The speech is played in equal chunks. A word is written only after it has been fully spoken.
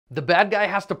The bad guy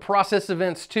has to process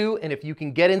events too, and if you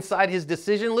can get inside his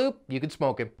decision loop, you can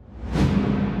smoke him.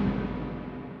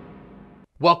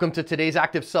 Welcome to today's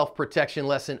active self-protection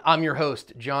lesson. I'm your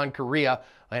host, John Correa,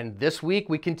 and this week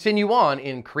we continue on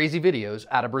in crazy videos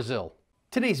out of Brazil.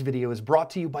 Today's video is brought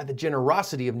to you by the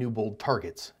generosity of Newbold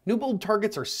targets. Newbold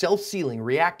targets are self-sealing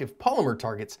reactive polymer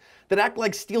targets that act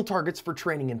like steel targets for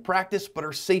training and practice, but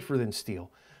are safer than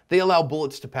steel. They allow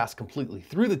bullets to pass completely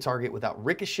through the target without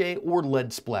ricochet or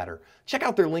lead splatter. Check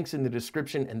out their links in the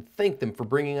description and thank them for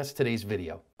bringing us today's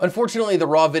video. Unfortunately, the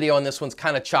raw video on this one's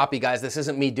kind of choppy, guys. This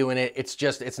isn't me doing it.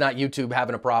 It's not YouTube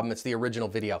having a problem. It's the original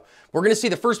video. We're going to see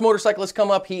the first motorcyclist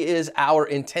come up. He is our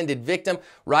intended victim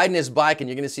riding his bike, and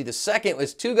you're going to see the second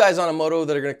is two guys on a moto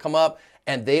that are going to come up,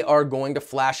 and they are going to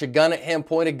flash a gun at him,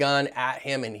 point a gun at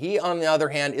him, and he, on the other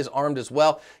hand, is armed as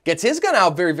well. Gets his gun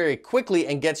out very, very quickly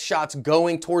and gets shots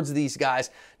going towards these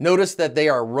guys. Notice that they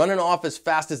are running off as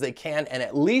fast as they can, and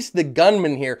at least the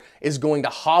gunman here is going to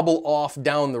hobble off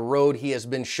down the road. He has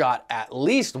been shot at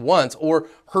least once or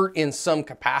hurt in some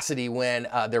capacity when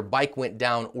their bike went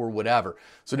down or whatever.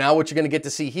 So now what you're going to get to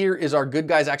see here is our good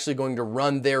guys actually going to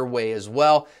run their way as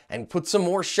well and put some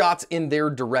more shots in their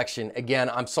direction. Again,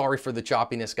 I'm sorry for the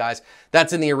choppiness, guys.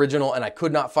 That's in the original, and I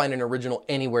could not find an original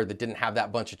anywhere that didn't have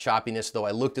that bunch of choppiness, though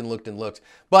I looked and looked and looked.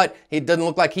 But it doesn't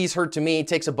look like he's hurt to me. He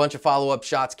takes a bunch of follow-up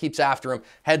shots, keeps after him,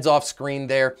 heads off screen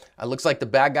there. It looks like the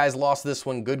bad guys lost this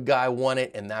one, good guy won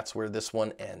it, and that's where this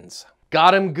one ends.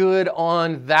 Got him good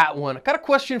on that one. Got a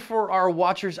question for our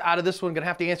watchers out of this one. Gonna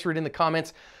have to answer it in the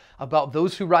comments about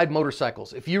those who ride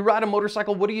motorcycles. If you ride a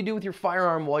motorcycle, what do you do with your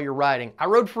firearm while you're riding? I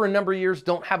rode for a number of years,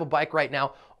 don't have a bike right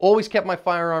now. Always kept my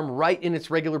firearm right in its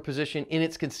regular position, in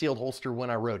its concealed holster when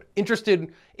I rode.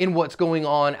 Interested in what's going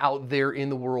on out there in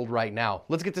the world right now.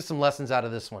 Let's get to some lessons out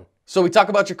of this one. So we talk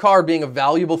about your car being a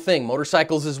valuable thing,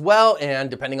 motorcycles as well, and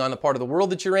depending on the part of the world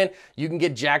that you're in, you can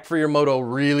get jacked for your moto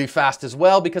really fast as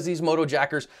well, because these moto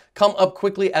jackers come up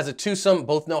quickly as a twosome,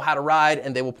 both know how to ride,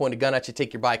 and they will point a gun at you,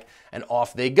 take your bike, and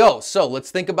off they go. So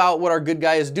let's think about what our good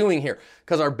guy is doing here,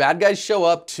 because our bad guys show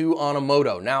up two on a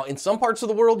moto. Now, in some parts of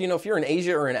the world, if you're in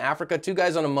Asia or in Africa, two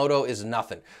guys on a moto is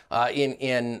nothing.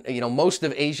 In most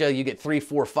of Asia, you get 3,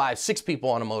 4, 5, 6 people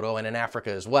on a moto, and in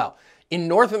Africa as well. In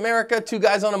North America, two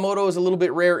guys on a moto is a little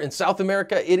bit rare. In South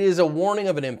America, it is a warning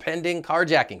of an impending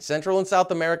carjacking. Central and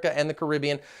South America and the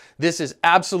Caribbean, this is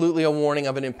absolutely a warning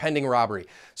of an impending robbery.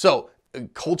 So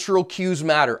cultural cues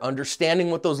matter,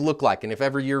 understanding what those look like. And if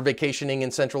ever you're vacationing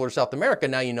in Central or South America,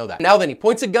 now you know that. Now then, he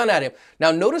points a gun at him.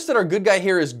 Now notice that our good guy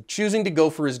here is choosing to go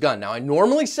for his gun. Now I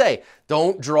normally say,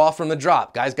 don't draw from the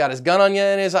drop. Guy's got his gun on you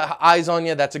and his eyes on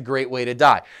you. That's a great way to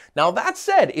die. Now that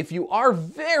said, if you are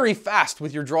very fast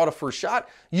with your draw to first shot,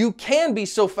 you can be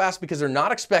so fast because they're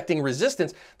not expecting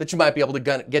resistance that you might be able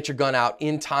to get your gun out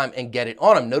in time and get it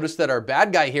on him. Notice that our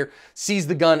bad guy here sees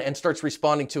the gun and starts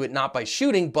responding to it not by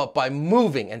shooting, but by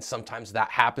moving. And sometimes that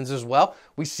happens as well.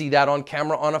 We see that on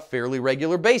camera on a fairly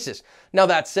regular basis. Now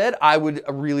that said, I would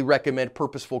really recommend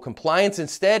purposeful compliance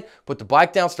instead. Put the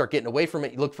bike down, start getting away from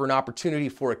it. You look for an opportunity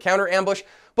for a counter ambush.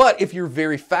 But if you're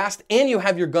very fast and you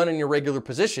have your gun in your regular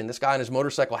position, this guy on his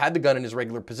motorcycle had the gun in his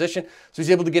regular position, so he's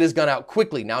able to get his gun out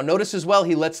quickly. Now notice as well,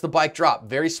 he lets the bike drop.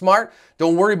 Very smart.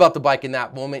 Don't worry about the bike in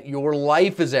that moment. Your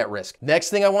life is at risk. Next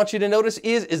thing I want you to notice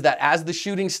is that as the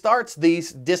shooting starts,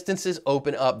 these distances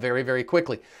open up very, very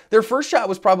quickly. Their first shot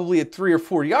was probably at 3 or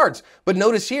 4 yards, but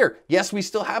notice here, yes, we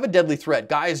still have a deadly threat.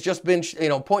 Guy has just been,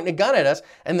 pointing a gun at us,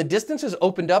 and the distance has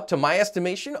opened up, to my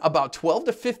estimation, about 12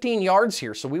 to 15 yards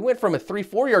here. So we went from a 3,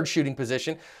 4 yard shooting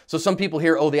position. So some people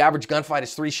hear, oh, the average gunfight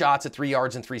is 3 shots at 3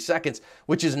 yards in 3 seconds,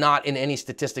 which is not in any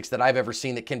statistics that I've ever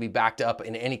seen that can be backed up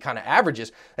in any kind of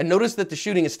averages. And notice that the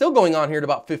shooting is still going on here at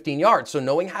about 15 yards. So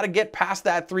knowing how to get past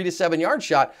that 3 to 7 yard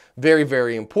shot, very,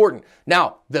 very important.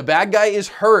 Now, the bad guy is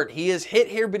hurt. He is hit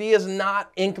here, but he is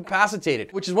not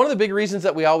incapacitated, which is one of the big reasons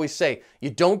that we always say,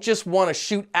 you don't just want to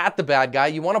shoot at the bad guy.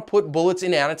 You want to put bullets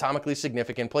in anatomically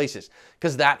significant places,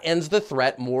 because that ends the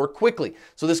threat more quickly.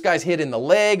 So this guy's hit in the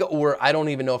leg, or I don't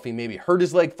even know if he maybe hurt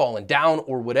his leg, fallen down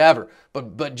or whatever.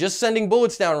 But just sending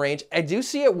bullets down range, I do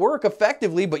see it work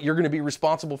effectively, but you're going to be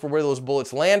responsible for where those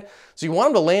bullets land. So you want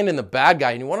them to land in the bad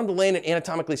guy, and you want them to land in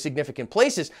anatomically significant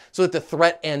places so that the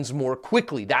threat ends more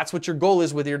quickly. That's what your goal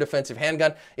is with your defensive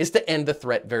handgun, is to end the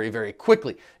threat very, very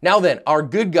quickly. Now then, our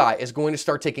good guy is going to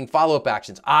start taking follow-up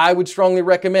actions. I would strongly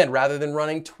recommend, rather than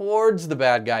running towards the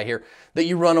bad guy here, that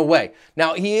you run away.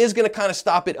 Now, he is going to kind of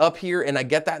stop it up here, and I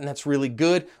get that, and that's really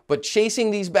good, but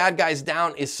chasing these bad guys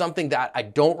down is something that I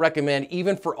don't recommend,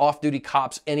 even for off-duty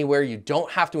cops anywhere. You don't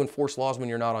have to enforce laws when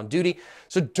you're not on duty,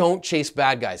 so don't chase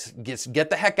bad guys. Get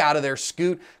the heck out of there,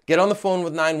 scoot, get on the phone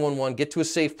with 911, get to a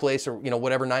safe place, or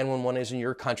whatever 911 is in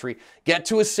your country, get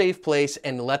to a safe place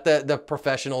and let the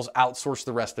professionals outsource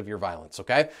the rest of your violence,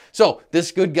 okay? So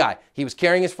this good guy, he was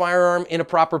carrying his firearm in a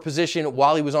proper position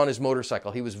while he was on his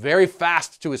motorcycle. He was very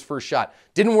fast to his first shot.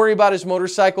 Didn't worry about his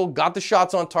motorcycle, got the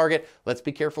shots on target. Let's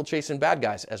be careful chasing bad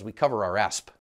guys as we cover our ASP.